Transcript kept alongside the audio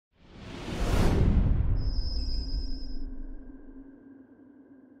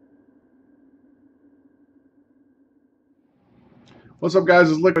What's up, guys?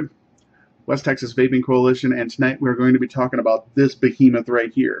 It's Liquid, West Texas Vaping Coalition, and tonight we're going to be talking about this behemoth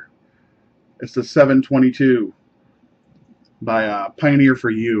right here. It's the 722 by Pioneer for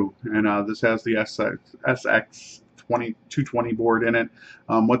You, and this has the SX220 board in it.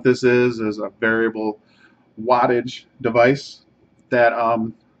 What this is a variable wattage device that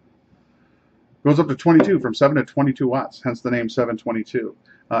goes up to 22, from 7 to 22 watts, hence the name 722.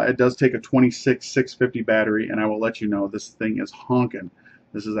 It does take a 26650 battery, and I will let you know this thing is honking.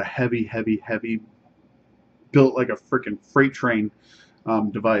 This is a heavy, built like a freaking freight train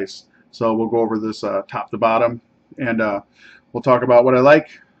device. So we'll go over this top to bottom, and we'll talk about what I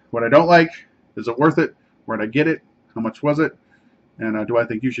like, what I don't like, is it worth it, where did I get it, how much was it, and do I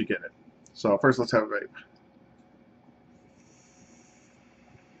think you should get it. So first, let's have a vape.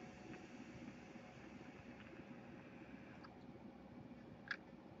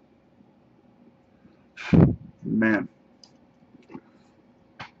 Man.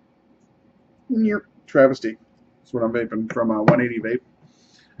 Yep. Travesty. That's what I'm vaping from 180 Vape.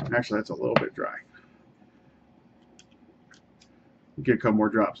 Actually, that's a little bit dry. Get a couple more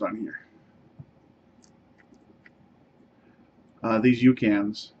drops on here. These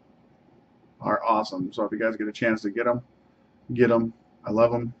UCANs are awesome. So if you guys get a chance to get them, get them. I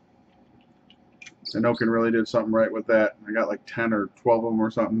love them. Sanokin really did something right with that. I got like 10 or 12 of them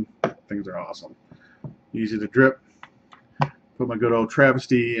or something. Things are awesome. Easy to drip. Put my good old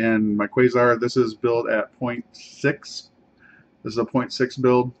Travesty and my Quasar. This is built at 0.6. This is a 0.6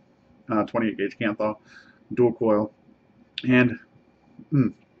 build, 28 gauge Canthaw, dual coil, and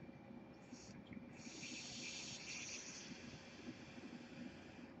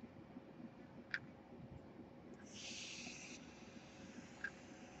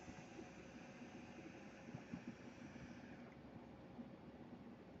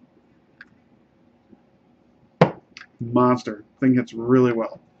monster. Thing hits really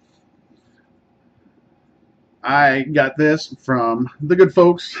well. I got this from the good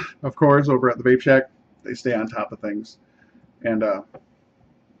folks, of course, over at the Vape Shack. They stay on top of things, and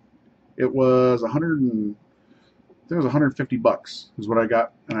it was 150 bucks is what I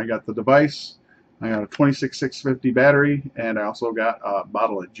got, and I got the device. I got a 26650 battery, and I also got a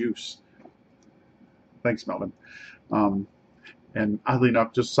bottle of juice. Thanks, Melvin. And oddly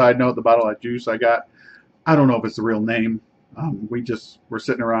enough, just side note, the bottle of juice I got, I don't know if it's the real name. We just were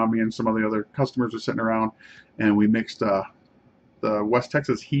sitting around, me and some of the other customers were sitting around, and we mixed the West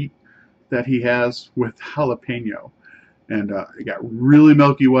Texas heat that he has with jalapeno, and it got really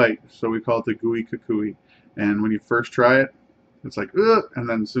milky white, so we call it the gooey kukui. And when you first try it, it's like, ugh, and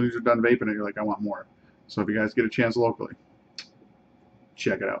then as soon as you're done vaping it, you're like, I want more. So if you guys get a chance locally,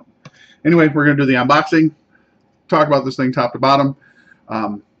 check it out. Anyway, we're going to do the unboxing, talk about this thing top to bottom,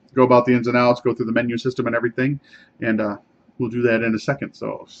 go about the ins and outs, go through the menu system and everything, and we'll do that in a second,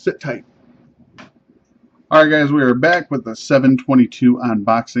 so sit tight. Alright guys, we are back with the 722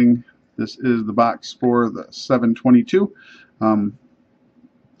 unboxing. This is the box for the 722.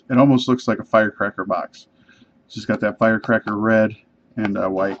 It almost looks like a firecracker box. It's just got that firecracker red and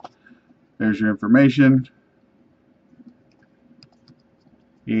white. There's your information.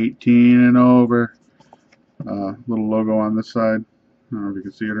 18 and over. Little logo on this side. I don't know if you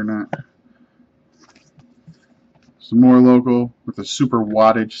can see it or not. Some more logo with a super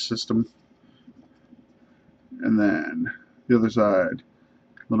wattage system. And then the other side,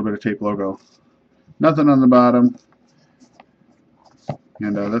 a little bit of tape logo. Nothing on the bottom.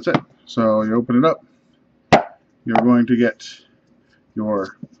 And that's it. So you open it up. You're going to get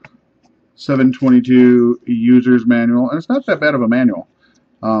your 722 user's manual. And it's not that bad of a manual.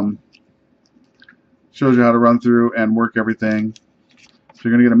 Shows you how to run through and work everything. So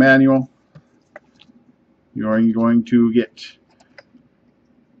you're going to get a manual. You're going to get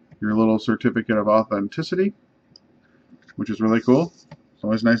your little certificate of authenticity, which is really cool. It's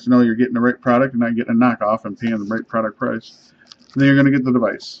always nice to know you're getting the right product and not getting a knockoff and paying the right product price. And then you're going to get the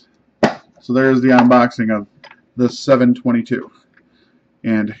device. So there's the unboxing of the 722.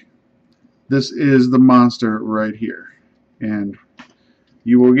 And this is the monster right here. And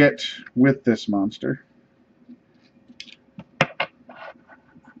you will get with this monster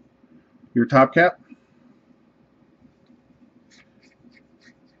your top cap,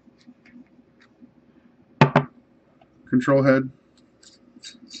 control head,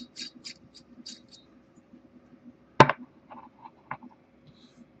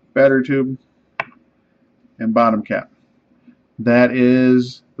 battery tube, and bottom cap. That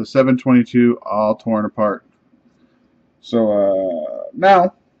is the 722 all torn apart. So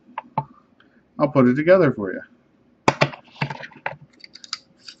now I'll put it together for you.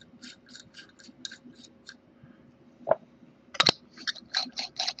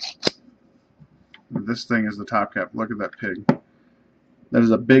 But this thing is the top cap. Look at that pig. That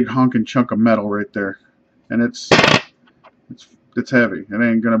is a big honking chunk of metal right there, and it's heavy. It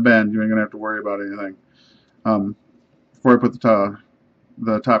ain't gonna bend. You ain't gonna have to worry about anything. Before I put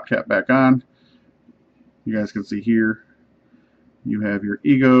the top cap back on, you guys can see here you have your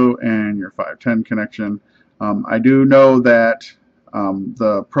Ego and your 510 connection. I do know that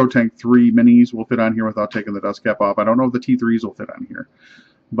the ProTank 3 minis will fit on here without taking the dust cap off. I don't know if the T3s will fit on here,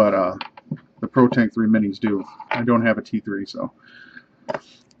 but the ProTank 3 minis do. I don't have a T3, so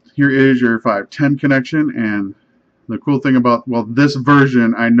here is your 510 connection. And the cool thing about, well, this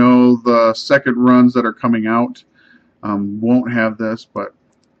version, I know the second runs that are coming out won't have this, but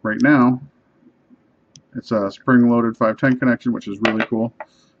right now it's a spring-loaded 510 connection, which is really cool.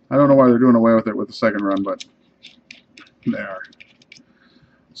 I don't know why they're doing away with it with the second run, but they are.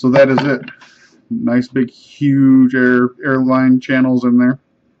 So that is it. Nice big huge airline channels in there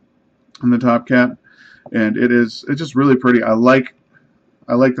in the top cap, and it's just really pretty. I like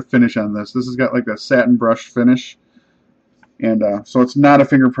the finish on this. This has got like that satin brush finish, and so it's not a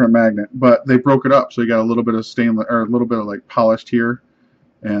fingerprint magnet, but they broke it up, so you got a little bit of stainless, or a little bit of like polished here,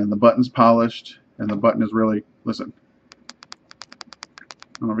 and the button's polished, and the button is really, listen,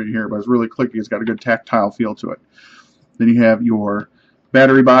 I don't know if you can hear it, but it's really clicky. It's got a good tactile feel to it. Then you have your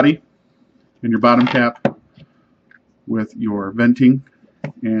battery body and your bottom cap with your venting,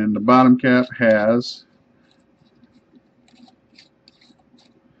 and the bottom cap has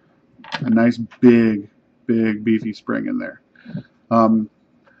a nice big beefy spring in there.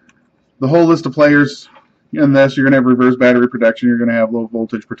 The whole list of players in this, you're going to have reverse battery protection, you're going to have low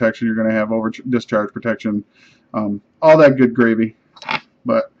voltage protection, you're going to have over discharge protection, all that good gravy.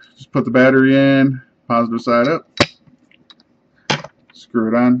 But just put the battery in, positive side up, screw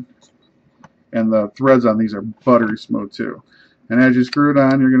it on, and the threads on these are buttery smooth too. And as you screw it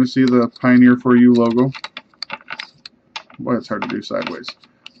on, you're going to see the Pioneer For You logo. Boy, it's hard to do sideways.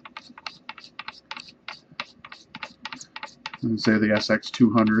 And say the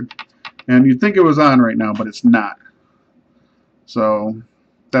SX200. And you'd think it was on right now, but it's not. So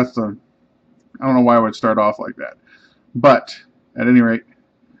that's I don't know why I would start off like that. But at any rate,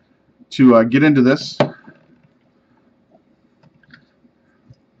 to get into this,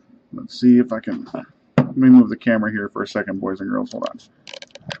 let's see if I can, let me move the camera here for a second, boys and girls, hold on.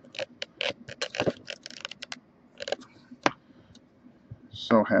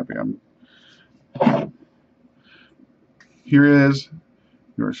 So happy here is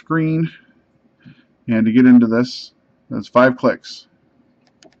your screen, and to get into this, that's 5 clicks.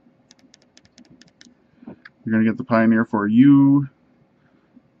 You're going to get the Pioneer For You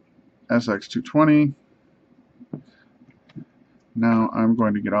SX220. Now I'm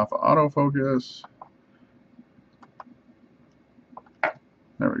going to get off of autofocus. There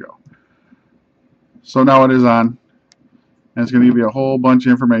we go. So now it is on, and it's going to give you a whole bunch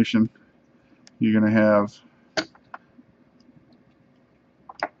of information. You're going to have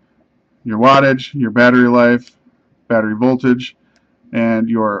your wattage, your battery life, battery voltage, and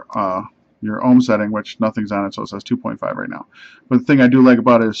your ohm setting, which nothing's on it, so it says 2.5 right now. But the thing I do like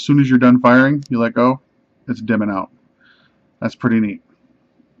about it, as soon as you're done firing, you let go, it's dimming out. That's pretty neat.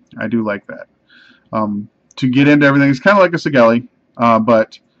 I do like that. To get into everything, it's kind of like a Sigelli,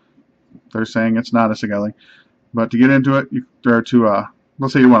 but they're saying it's not a Sigelli. But to get into it,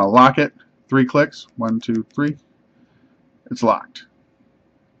 let's say you want to lock it, 3 clicks, 1, 2, 3, it's locked.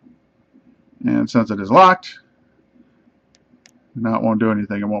 And since it is locked, now it won't do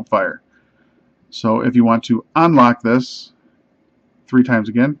anything, it won't fire. So if you want to unlock this 3 times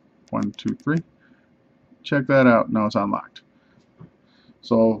again, 1, 2, 3, check that out, now it's unlocked.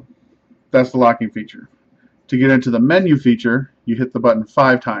 So that's the locking feature. To get into the menu feature, you hit the button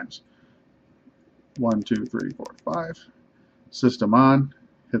 5 times. 1, 2, 3, 4, 5. System on,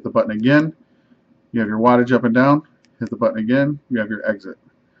 hit the button again. You have your wattage up and down, hit the button again, you have your exit.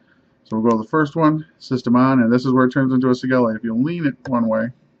 So we'll go to the first one, system on, and this is where it turns into a Sigelli. If you lean it one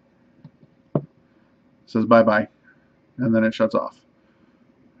way, it says bye-bye, and then it shuts off.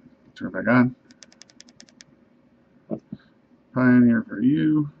 Turn it back on. Pioneer For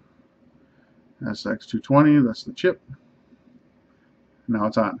You, SX220, that's the chip. Now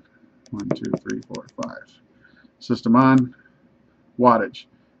it's on. 1, 2, 3, 4, 5. System on, wattage.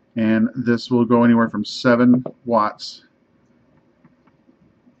 And this will go anywhere from 7 watts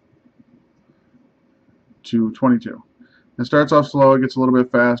to 22. It starts off slow, it gets a little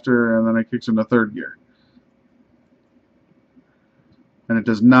bit faster, and then it kicks into 3rd gear. And it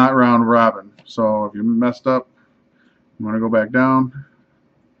does not round robin. So if you messed up, you want to go back down.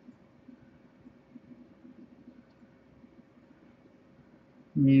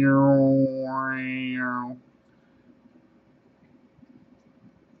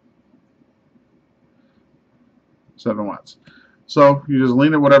 Seven watts. So you just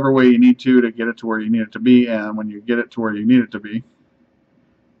lean it whatever way you need to get it to where you need it to be, and when you get it to where you need it to be,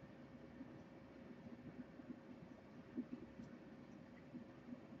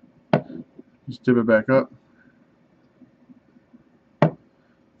 just tip it back up.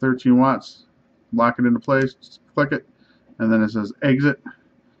 13 watts. Lock it into place. Just click it, and then it says exit.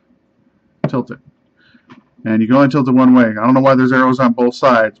 Tilt it. And you can only tilt it one way. I don't know why there's arrows on both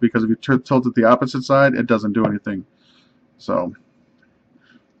sides, because if you tilt it the opposite side, it doesn't do anything. So,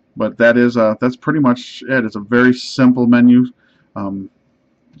 but that is that's pretty much it. It's a very simple menu.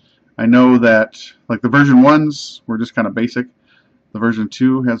 I know that like the version 1s were just kind of basic. The version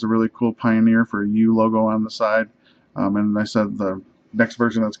 2 has a really cool Pioneer for a U logo on the side. And I said the next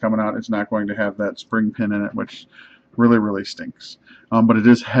version that's coming out is not going to have that spring pin in it, which really stinks. But it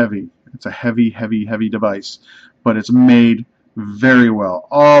is heavy. It's a heavy device, but it's made very well.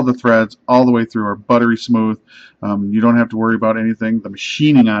 All the threads all the way through are buttery smooth. You don't have to worry about anything. The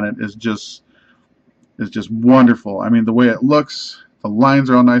machining on it is just wonderful. I mean, the way it looks, the lines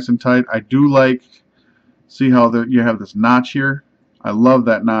are all nice and tight. I do like, see how you have this notch here? I love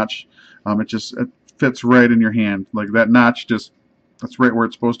that notch. It fits right in your hand. Like that notch that's right where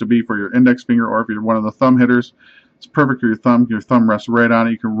it's supposed to be for your index finger, or if you're one of the thumb hitters, it's perfect for your thumb. Your thumb rests right on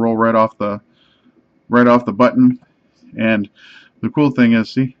it. You can roll right off the button. And the cool thing is,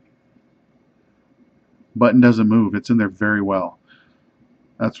 see, button doesn't move. It's in there very well.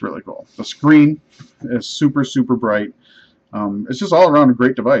 That's really cool. The screen is super bright. It's just all around a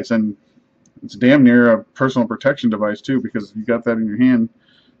great device, and it's damn near a personal protection device too, because you got that in your hand.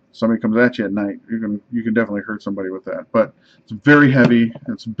 Somebody comes at you at night, you can definitely hurt somebody with that. But it's very heavy.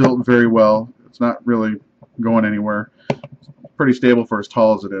 It's built very well. It's not really going anywhere. It's pretty stable for as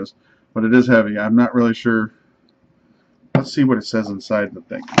tall as it is, but it is heavy. I'm not really sure. Let's see what it says inside the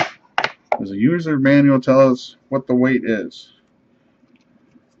thing. Does a user manual tell us what the weight is?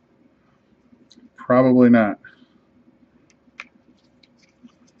 Probably not.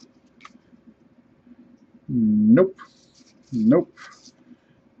 Nope.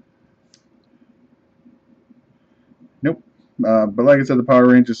 But like I said, the power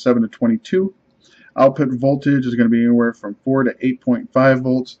range is 7 to 22. Output voltage is going to be anywhere from 4 to 8.5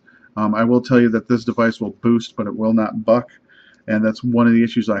 volts. I will tell you that this device will boost, but it will not buck, and that's one of the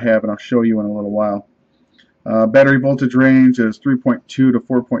issues I have, and I'll show you in a little while. Battery voltage range is 3.2 to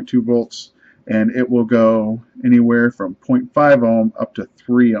 4.2 volts, and it will go anywhere from 0.5 ohm up to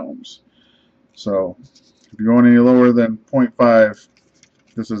 3 ohms. So if you're going any lower than 0.5,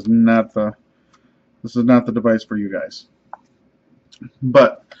 this is not the device for you guys.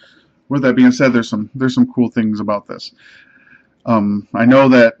 But with that being said, there's some cool things about this. I know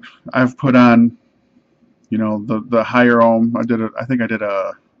that I've put on, the higher ohm. I think I did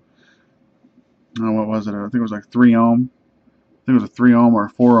a, what was it? I think it was like 3 ohm. I think it was a 3 ohm or a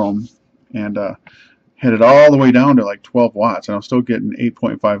 4 ohm, and hit it all the way down to like 12 watts, and I was still getting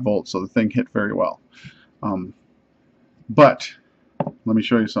 8.5 volts. So the thing hit very well. But let me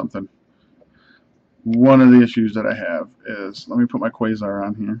show you something. One of the issues that I have is, let me put my quasar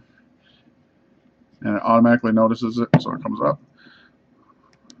on here, and it automatically notices it, so it comes up.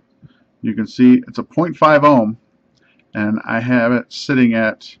 You can see it's a 0.5 ohm, and I have it sitting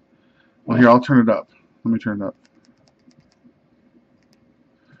at, well, here, I'll turn it up. Let me turn it up.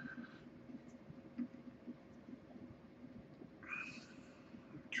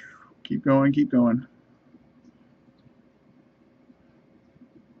 Keep going.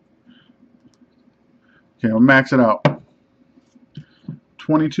 Okay, I'll max it out.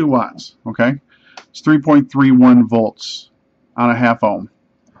 22 watts, okay? It's 3.31 volts on a half ohm.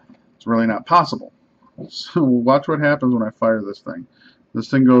 It's really not possible. So watch what happens when I fire this thing. This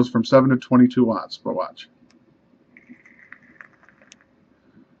thing goes from 7 to 22 watts, but watch.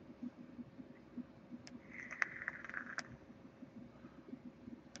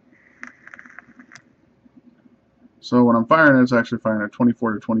 So when I'm firing it, it's actually firing at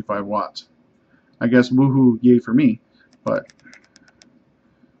 24 to 25 watts. I guess woohoo, yay for me, but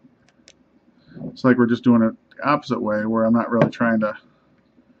it's like we're just doing it the opposite way, where I'm not really trying to,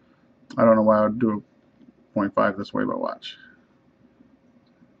 I don't know why I would do a 0.5 this way, but watch.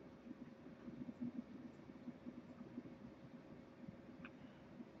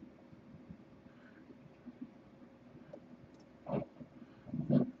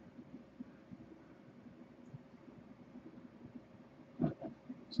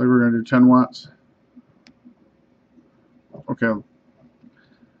 So we're going to do 10 watts. Okay.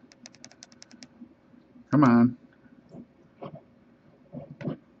 Come on.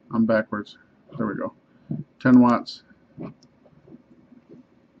 I'm backwards. There we go. 10 watts.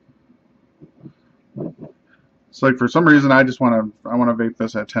 It's like for some reason I just want to vape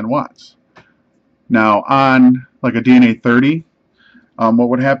this at 10 watts. Now on like a DNA 30, what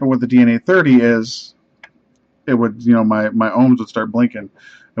would happen with the DNA 30 is it would, my ohms would start blinking.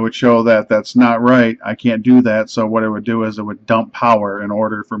 It would show that that's not right. I can't do that. So what it would do is it would dump power in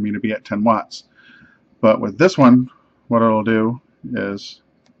order for me to be at 10 watts. But with this one, what it'll do is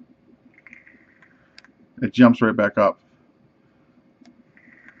it jumps right back up.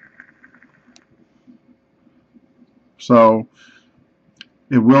 So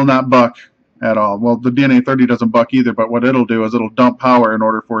it will not buck at all. Well, the DNA 30 doesn't buck either, but what it'll do is it'll dump power in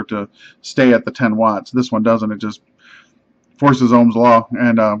order for it to stay at the 10 watts. This one doesn't. It just forces Ohm's law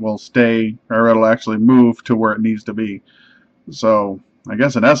and will stay, or it'll actually move to where it needs to be. So I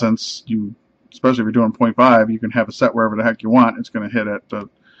guess in essence, especially if you're doing 0.5, you can have it set wherever the heck you want. It's going to hit at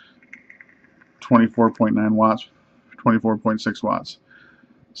 24.9 watts, 24.6 watts.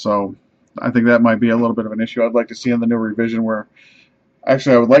 So I think that might be a little bit of an issue. I'd like to see in the new revision where,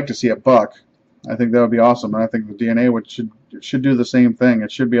 actually I would like to see it buck. I think that would be awesome. And I think the DNA should do the same thing.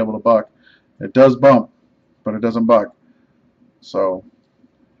 It should be able to buck. It does bump, but it doesn't buck. So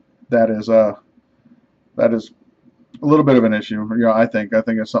that is a little bit of an issue. I think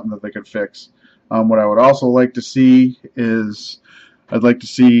it's something that they could fix. What I would also like to see is, I'd like to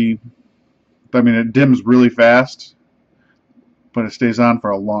see, it dims really fast, but it stays on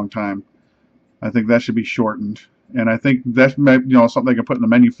for a long time. I think that should be shortened, and I think that's something they can put in the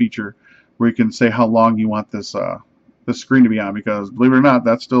menu feature where you can say how long you want this screen to be on, because believe it or not,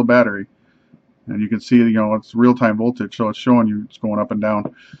 that's still battery, and you can see it's real-time voltage, so it's showing you it's going up and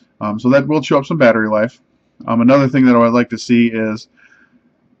down. So that will show up some battery life. Another thing that I would like to see is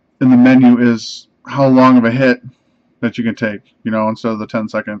in the menu is how long of a hit that you can take, instead of the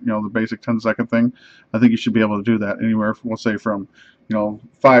 10-second, the basic 10-second thing. I think you should be able to do that anywhere, we'll say from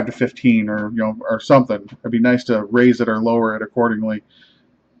 5 to 15 or or something. It'd be nice to raise it or lower it accordingly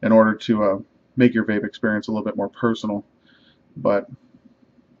in order to make your vape experience a little bit more personal. But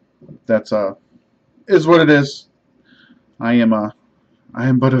that's is what it is. I am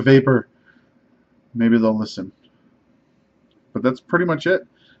but a vapor. Maybe they'll listen. But that's pretty much it.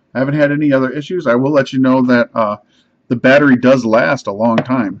 I haven't had any other issues. I will let you know that the battery does last a long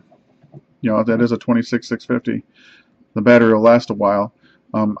time. That is a 26650. The battery will last a while.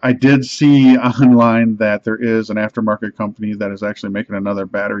 I did see online that there is an aftermarket company that is actually making another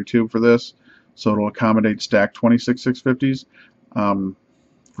battery tube for this, so it'll accommodate stacked 26650s.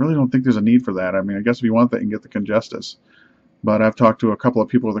 Really don't think there's a need for that. I guess if you want that, you can get the Congestus. But I've talked to a couple of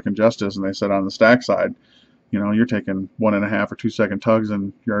people with the Congestus, and they said on the stack side, you're taking 1.5 or 2 second tugs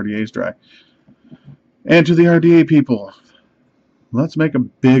and your RDA is dry. And to the RDA people, let's make a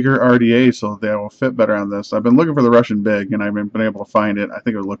bigger RDA so they will fit better on this. I've been looking for the Russian Big, and I haven't been able to find it. I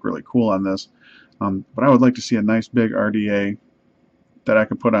think it would look really cool on this. But I would like to see a nice big RDA that I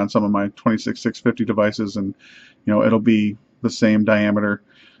can put on some of my 26650 devices, and it'll be the same diameter.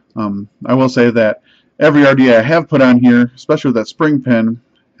 I will say that every RDA I have put on here, especially with that spring pin,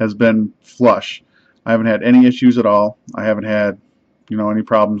 has been flush. I haven't had any issues at all. I haven't had any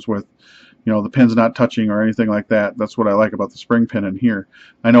problems with the pin's not touching or anything like that. That's what I like about the spring pin in here.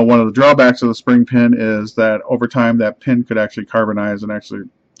 I know one of the drawbacks of the spring pin is that over time that pin could actually carbonize and actually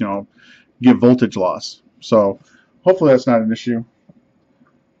give voltage loss. So hopefully that's not an issue.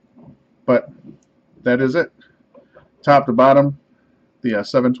 But that is it. Top to bottom, the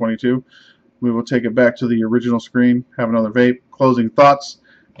 722. We will take it back to the original screen, have another vape, closing thoughts,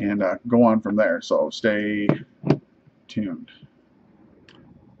 and go on from there. So stay tuned.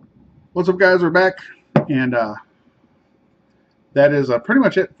 What's up, guys? We're back, and that is pretty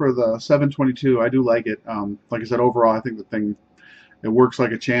much it for the 722. I do like it. Like I said, overall, I think the thing, it works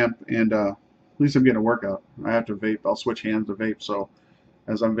like a champ, and at least I'm getting a workout. I have to vape. I'll switch hands to vape, so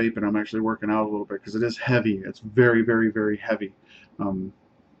as I'm vaping, I'm actually working out a little bit because it is heavy. It's very, very, very heavy. A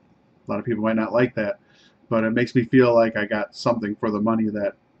lot of people might not like that, but it makes me feel like I got something for the money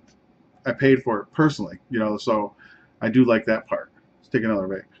that I paid for it personally, so I do like that part. Let's take another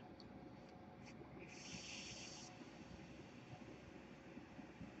vape.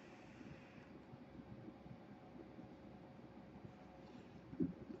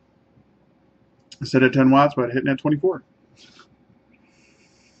 I set at 10 watts, but hitting at 24.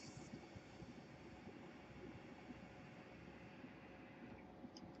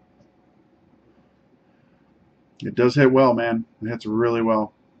 It does hit well, man. It hits really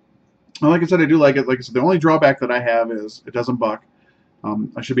well. And like I said, I do like it. Like I said, the only drawback that I have is it doesn't buck.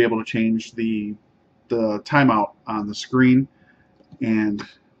 I should be able to change the timeout on the screen, and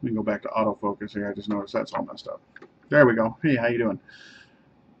We can go back to autofocus here. I just noticed that's all messed up. There we go. Hey, how you doing?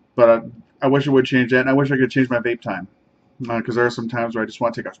 But I wish it would change that, and I wish I could change my vape time. Because there are some times where I just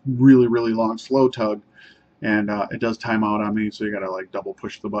want to take a really, really long, slow tug, and it does time out on me, so you got to like double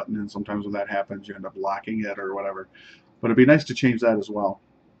push the button, and sometimes when that happens, you end up locking it or whatever. But it'd be nice to change that as well.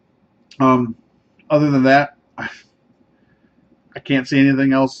 Other than that, I can't see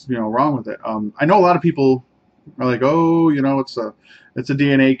anything else, wrong with it. I know a lot of people are like, oh, it's a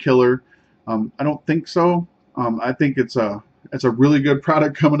DNA killer. I don't think so. I think it's a really good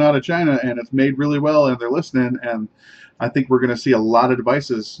product coming out of China, and it's made really well, and they're listening. And I think we're going to see a lot of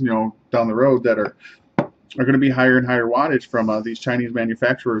devices, down the road that are going to be higher and higher wattage from these Chinese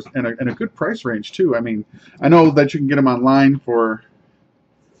manufacturers, and a good price range too. I mean, I know that you can get them online for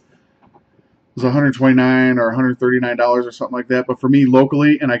it was $129 or $139 or something like that. But for me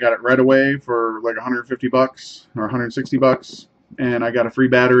locally, and I got it right away for like $150 or $160, and I got a free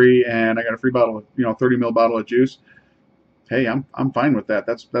battery and I got a free bottle of 30 ml bottle of juice. Hey, I'm fine with that.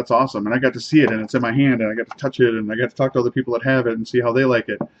 That's awesome. And I got to see it, and it's in my hand, and I got to touch it, and I got to talk to other people that have it and see how they like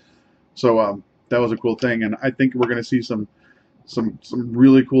it. So that was a cool thing, and I think we're going to see some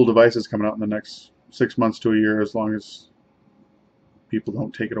really cool devices coming out in the next 6 months to a year, as long as people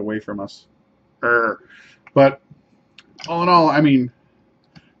don't take it away from us. But all in all, I mean,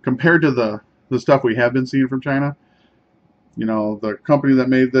 compared to the stuff we have been seeing from China, the company that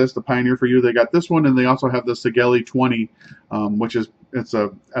made this, the Pioneer for You, they got this one, and they also have the Sigeli 20, which it's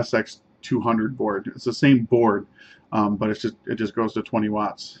a SX200 board. It's the same board, but it just goes to 20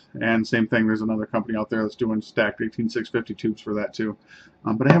 watts. And same thing, there's another company out there that's doing stacked 18650 tubes for that too.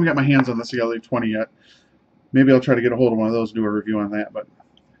 But I haven't got my hands on the Sigeli 20 yet. Maybe I'll try to get a hold of one of those, do a review on that. But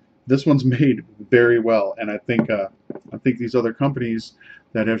this one's made very well, and I think these other companies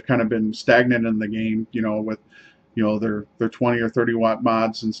that have kind of been stagnant in the game, with their 20 or 30 watt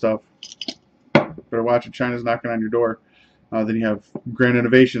mods and stuff, better watch it. China's knocking on your door. Then you have Grand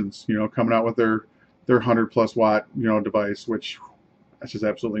Innovations, coming out with their 100+ watt device, which that's just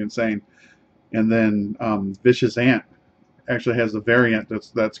absolutely insane. And then Vicious Ant actually has the variant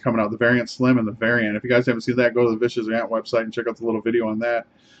that's coming out, the Variant Slim and the Variant. If you guys haven't seen that, go to the Vicious Ant website and check out the little video on that.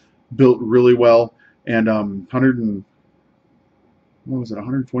 Built really well, and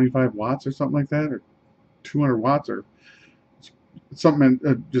 125 watts or something like that, or 200 watts, or something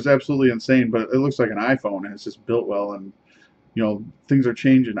just absolutely insane. But it looks like an iPhone, and it's just built well, and things are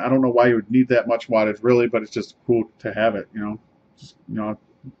changing. I don't know why you would need that much wattage really, but it's just cool to have it. I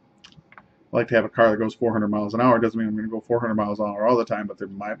like to have a car that goes 400 miles an hour. It doesn't mean I'm going to go 400 miles an hour all the time, but there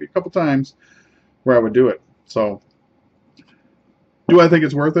might be a couple times where I would do it. So do I think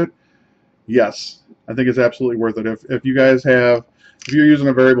it's worth it? Yes, I think it's absolutely worth it. If you guys if you're using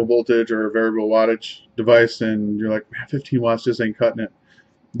a variable voltage or a variable wattage device, and you're like, man, 15 watts just ain't cutting it,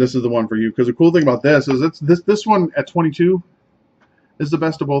 this is the one for you. Because the cool thing about this is this one at 22 is the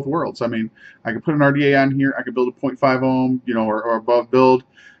best of both worlds. I mean, I could put an RDA on here, I could build a 0.5 ohm, or above build,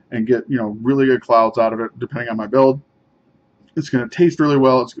 and get really good clouds out of it, depending on my build. It's going to taste really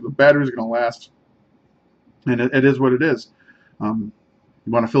well. The battery's going to last, and it is what it is.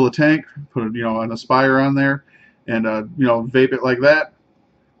 You want to fill a tank, put an Aspire on there, and vape it like that.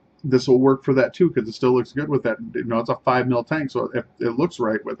 This will work for that too, because it still looks good with that. It's a 5 ml tank, so it looks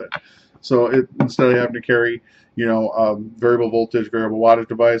right with it. So instead of having to carry variable voltage, variable wattage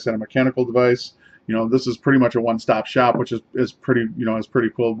device, and a mechanical device, this is pretty much a one-stop shop, which is pretty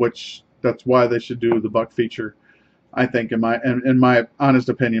cool. Which that's why they should do the buck feature, I think, in my honest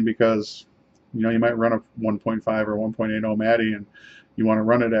opinion, because you might run a 1.5 or 1.8 ohm Addy, and you want to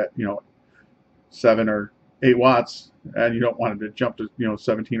run it at 7 or 8 watts, and you don't want it to jump to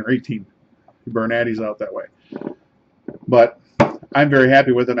 17 or 18. You burn Addies out that way. But I'm very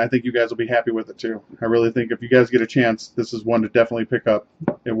happy with it, and I think you guys will be happy with it too. I really think if you guys get a chance, this is one to definitely pick up.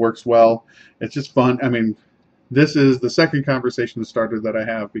 It works well. It's just fun. I mean, this is the second conversation starter that I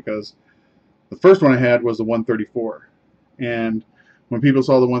have, because the first one I had was the 134. And when people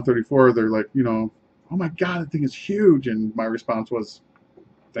saw the 134, they're like, oh my God, that thing is huge. And my response was,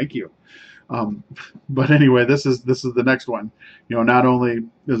 thank you. But anyway, this is the next one. Not only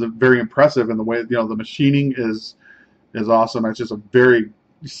is it very impressive in the way, the machining is awesome. It's just a very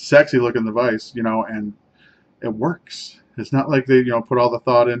sexy looking device, and it works. It's not like they, put all the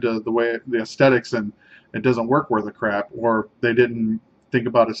thought into the aesthetics and it doesn't work worth a crap, or they didn't think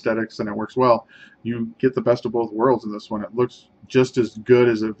about aesthetics and it works well. You get the best of both worlds in this one. It looks just as good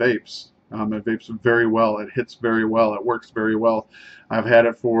as it vapes. It vapes very well. It hits very well. It works very well. I've had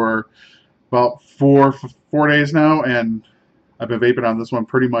it for about four days now, and I've been vaping on this one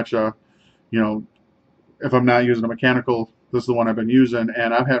pretty much, if I'm not using a mechanical This is the one I've been using,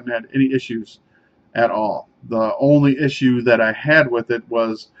 and I haven't had any issues at all. The only issue that I had with it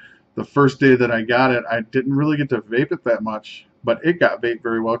was the first day that I got it, I didn't really get to vape it that much, but it got vaped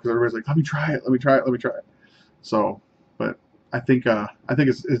very well because everybody's like, let me try it, let me try it, let me try it. So, but I think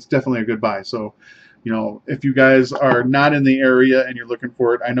it's definitely a good buy. So, you know, if you guys are not in the area and you're looking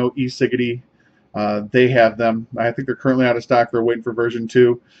for it, I know eCiggity, they have them. I think they're currently out of stock. They're waiting for version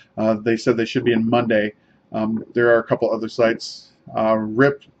 2. They said they should be in Monday. There are a couple other sites.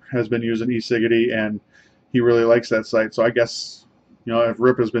 Rip has been using eCiggity, and he really likes that site. So I guess, you know, if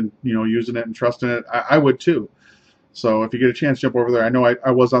Rip has been, you know, using it and trusting it, I would too. So if you get a chance, jump over there. I know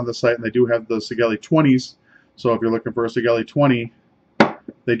I was on the site, and they do have the Sigelei 20s. So if you're looking for a Sigelei 20,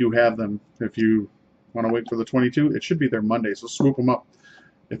 they do have them. If you want to wait for the 22, it should be there Monday. So swoop them up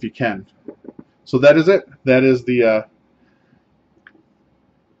if you can. So that is it. That is the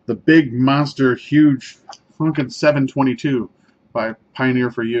big monster, huge, funkin' 722 by Pioneer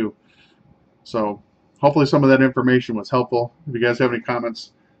for You. So hopefully some of that information was helpful. If you guys have any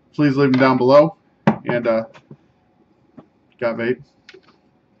comments, please leave them down below. And got vape.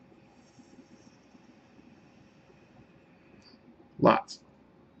 Lots.